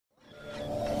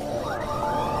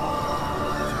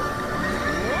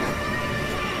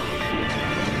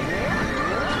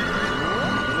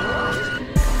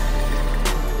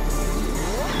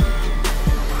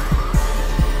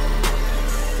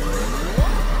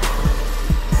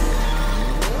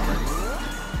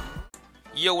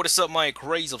Yo, what is up, my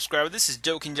crazy subscriber? This is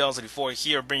Joking Jones 84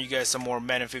 here, bringing you guys some more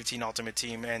Madden 15 Ultimate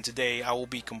Team, and today I will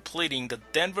be completing the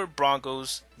Denver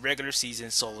Broncos regular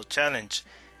season solo challenge.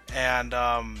 And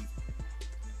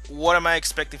what am I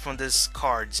expecting from this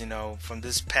cards? From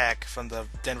this pack, from the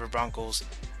Denver Broncos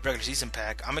regular season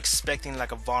pack? I'm expecting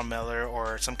like a Von Miller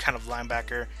or some kind of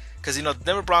linebacker, because the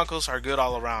Denver Broncos are good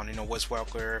all around. Wes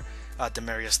Welker,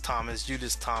 Demarius Thomas,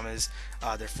 Julius Thomas,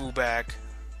 their fullback,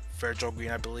 Virgil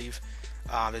Green, I believe.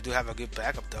 They do have a good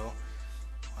backup though.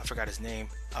 I forgot his name.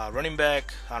 Running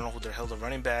back, I don't know who the hell the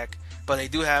running back, but they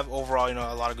do have overall,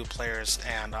 a lot of good players,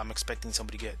 and I'm expecting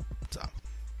somebody good. So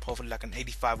hopefully like an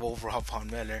 85 overall Von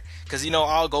Miller, because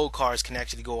all gold cards can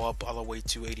actually go up all the way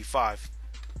to 85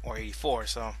 or 84.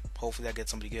 So hopefully I get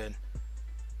somebody good.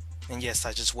 And yes,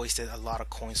 I just wasted a lot of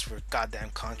coins for goddamn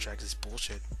contracts. It's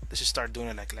bullshit. They should start doing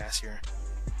it like last year.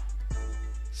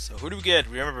 So who do we get?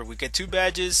 Remember, we get 2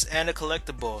 badges and a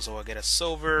collectible. So I get a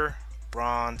silver,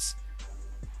 bronze,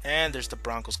 and there's the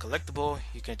Broncos collectible.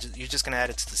 You're just gonna add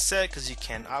it to the set because you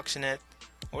can auction it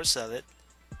or sell it.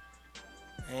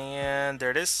 And there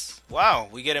it is. Wow,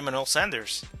 we get Madden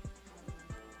Allstars.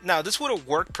 Now this would have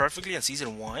worked perfectly in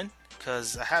season 1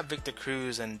 because I have Victor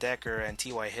Cruz and Decker and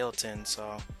T.Y. Hilton.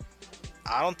 So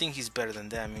I don't think he's better than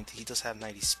them. I mean, he does have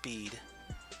 90 speed.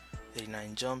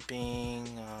 89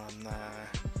 jumping, nah.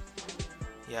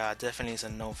 Yeah, definitely is a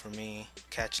no for me.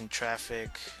 Catching traffic.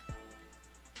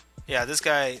 Yeah, this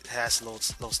guy has low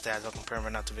stats. I'll compare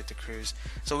him not to Victor Cruz.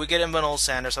 So we get Madden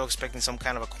Allstars. I was expecting some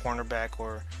kind of a cornerback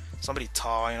or somebody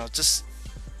tall.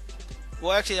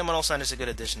 Well, actually, Madden Allstars is a good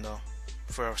addition though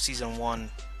for a season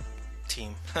 1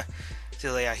 team.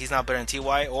 So yeah, he's not better than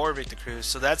Ty or Victor Cruz.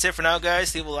 So that's it for now,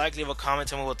 guys. Leave a like, leave a comment,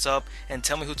 tell me what's up, and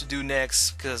tell me who to do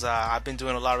next, because I've been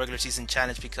doing a lot of regular season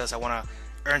challenge because I want to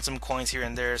earn some coins here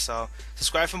and there. So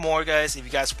subscribe for more, guys, if you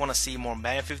guys want to see more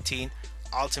Madden 15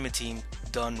 Ultimate Team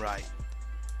done right.